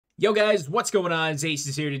Yo guys, what's going on? Ace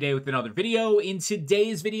is here today with another video. In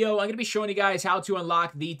today's video, I'm going to be showing you guys how to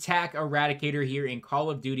unlock the Taq Eradicator here in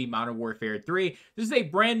Call of Duty Modern Warfare 3. This is a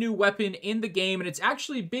brand new weapon in the game, and it's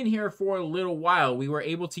actually been here for a little while. We were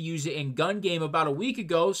able to use it in gun game about a week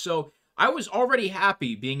ago, so I was already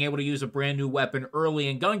happy being able to use a brand new weapon early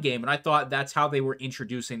in gun game, and I thought that's how they were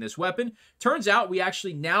introducing this weapon. Turns out we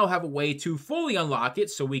actually now have a way to fully unlock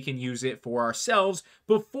it so we can use it for ourselves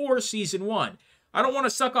before Season 1. I don't want to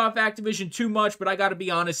suck off Activision too much, but I got to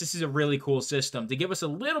be honest, this is a really cool system to give us a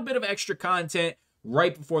little bit of extra content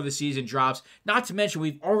right before the season drops. Not to mention,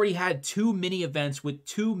 we've already had 2 mini events with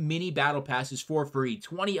 2 mini battle passes for free,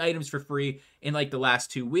 20 items for free in like the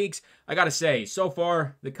last 2 weeks. I got to say, so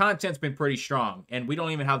far, the content's been pretty strong, and we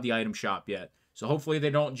don't even have the item shop yet. So hopefully they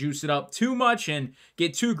don't juice it up too much and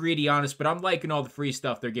get too greedy on us, but I'm liking all the free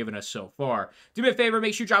stuff they're giving us so far. Do me a favor,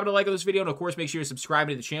 make sure you drop a like on this video, and of course, make sure you're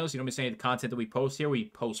subscribing to the channel so you don't miss any of the content that we post here. We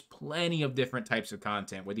post plenty of different types of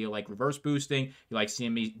content, whether you like reverse boosting, you like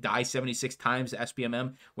seeing me die 76 times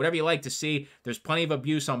SPMM, whatever you like to see. There's plenty of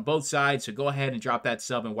abuse on both sides, so go ahead and drop that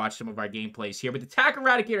sub and watch some of our gameplays here. But the Taq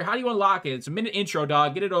Eradicator, how do you unlock it? It's a minute intro,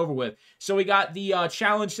 dog. Get it over with. So we got the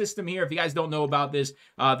challenge system here. If you guys don't know about this,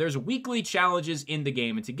 there's weekly challenges in the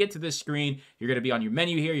game. And to get to this screen, you're going to be on your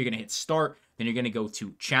menu here. You're going to hit start. Then you're going to go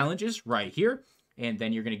to challenges right here. And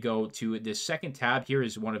then you're going to go to this second tab. Here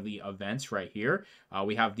is one of the events right here.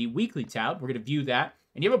 We have the weekly tab. We're going to view that.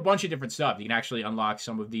 And you have a bunch of different stuff. You can actually unlock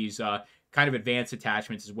some of these kind of advanced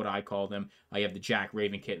attachments is what I call them. You have the Jack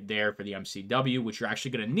Raven kit there for the MCW, which you're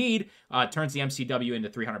actually going to need. Turns the MCW into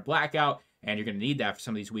 300 Blackout. And you're going to need that for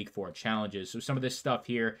some of these week 4 challenges. So some of this stuff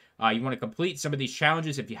here, you want to complete some of these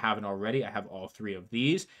challenges if you haven't already. I have all 3 of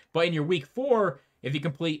these. But in your week 4, if you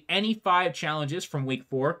complete any 5 challenges from week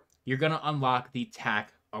 4, you're going to unlock the Taq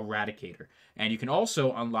Eradicator. And you can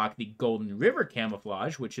also unlock the Golden River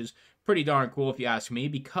Camouflage, which is pretty darn cool if you ask me,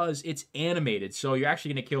 because it's animated. So you're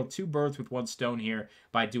actually going to kill 2 birds with 1 stone here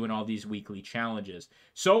by doing all these weekly challenges.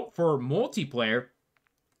 So for multiplayer,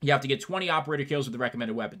 you have to get 20 operator kills with the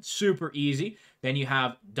recommended weapon. Super easy. Then you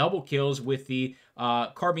have double kills with the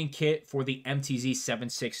carbine kit for the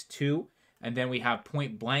MTZ-762. And then we have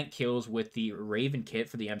point blank kills with the Raven kit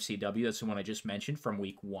for the MCW. That's the one I just mentioned from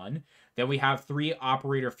week 1. Then we have 3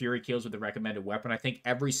 operator fury kills with the recommended weapon. I think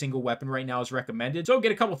every single weapon right now is recommended. So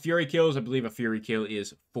get a couple fury kills. I believe a fury kill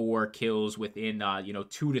is 4 kills within 2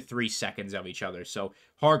 to 3 seconds of each other. So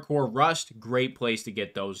hardcore rust, great place to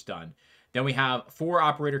get those done. Then we have 4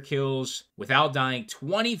 operator kills without dying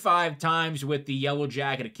 25 times with the Yellow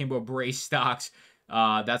Jacket Akimbo Brace stocks.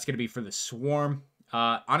 That's going to be for the Swarm.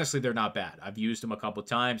 Honestly, they're not bad. I've used them a couple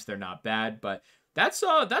times. They're not bad, but that's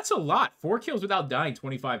a lot. 4 kills without dying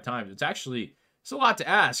 25 times. It's a lot to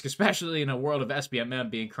ask, especially in a world of SPMM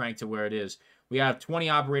being cranked to where it is. We have 20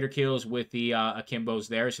 operator kills with the Akimbos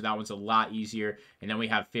there, so that one's a lot easier. And then we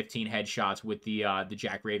have 15 headshots with the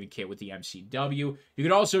Jack Raven kit with the MCW. You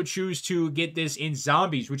could also choose to get this in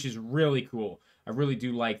zombies, which is really cool. I really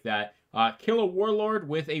do like that. Kill a Warlord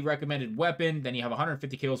with a recommended weapon. Then you have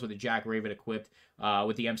 150 kills with the Jack Raven equipped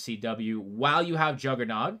with the MCW while you have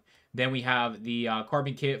Juggernog. Then we have the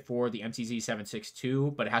carbine kit for the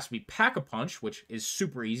MTZ-762, but it has to be Pack-a-Punch, which is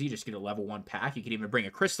super easy. Just get a level 1 pack. You can even bring a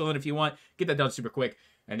crystal in if you want. Get that done super quick.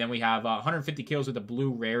 And then we have 150 kills with a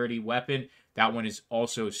blue rarity weapon. That one is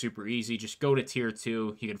also super easy. Just go to tier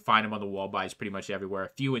 2. You can find them on the wall buys pretty much everywhere. A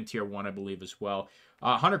few in tier 1, I believe, as well.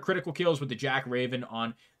 100 critical kills with the Jack Raven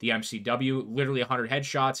on the MCW. Literally 100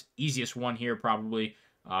 headshots. Easiest one here, probably,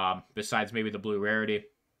 besides maybe the blue rarity.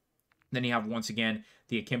 Then you have, once again,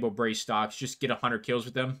 the Akimbo Brace stocks. Just get 100 kills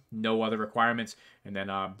with them. No other requirements. And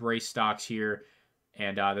then Brace stocks here.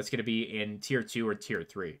 And that's going to be in Tier 2 or Tier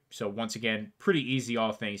 3. So, once again, pretty easy,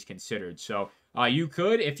 all things considered. So, you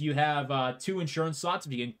could, if you have 2 insurance slots,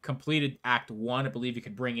 if you can completed Act 1, I believe you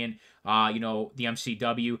could bring in, the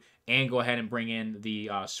MCW and go ahead and bring in the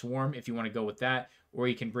Swarm if you want to go with that. Or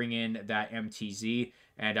you can bring in that MTZ.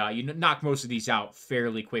 And you knock most of these out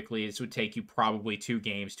fairly quickly. This would take you probably 2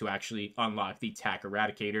 games to actually unlock the Taq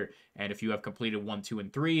Eradicator. And if you have completed 1, 2,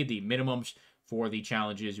 and 3, the minimums for the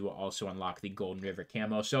challenges, you will also unlock the Golden River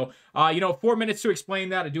Camo. So, 4 minutes to explain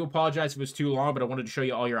that. I do apologize if it was too long, but I wanted to show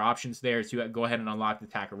you all your options there to go ahead and unlock the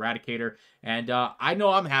Taq Eradicator. And I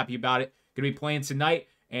know I'm happy about it. Going to be playing tonight.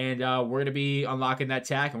 And we're going to be unlocking that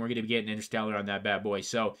Taq, and we're going to be getting Interstellar on that bad boy.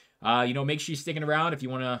 So, make sure you're sticking around if you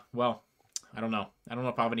want to, well, I don't know. I don't know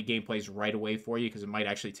if I'll have any gameplays right away for you because it might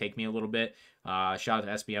actually take me a little bit. Shout out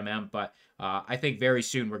to SBMM. But I think very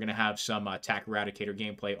soon we're going to have some Taq Eradicator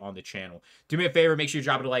gameplay on the channel. Do me a favor. Make sure you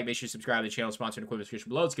drop it a like. Make sure you subscribe to the channel. Sponsor and equipment description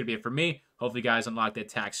below. It's going to be it for me. Hopefully, you guys unlock that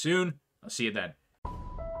Taq soon. I'll see you then.